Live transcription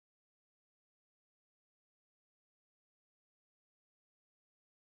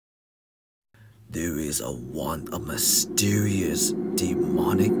There is a mysterious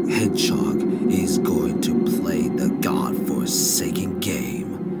demonic hedgehog is going to play the god-forsaken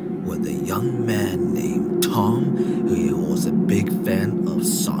game with a young man named Tom, who was a big fan of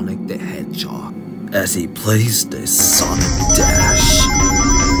Sonic the Hedgehog, as he plays the Sonic Dash,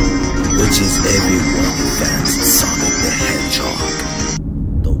 which is everyone fans of Sonic the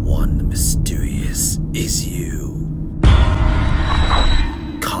Hedgehog. The one mysterious is you.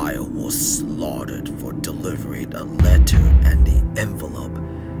 Kyle was slaughtered for delivering a letter and the envelope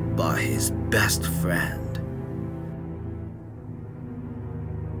by his best friend.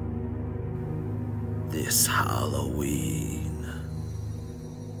 This Halloween.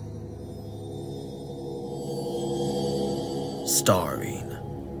 Starring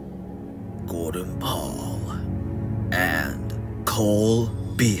Gordon Paul and Cole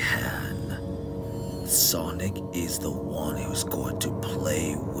Behan. Sonic is the one who's going to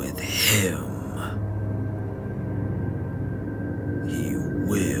play with him. He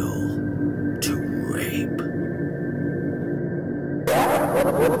will to rape.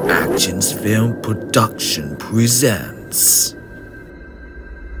 Actions Film Production presents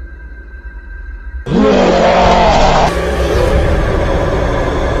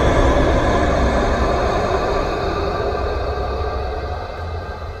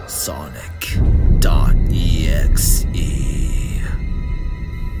Sonic.EXE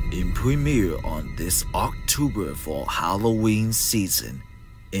in premiere on this October for Halloween season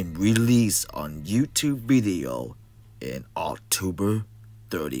and release on YouTube video in October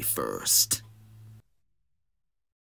 31st.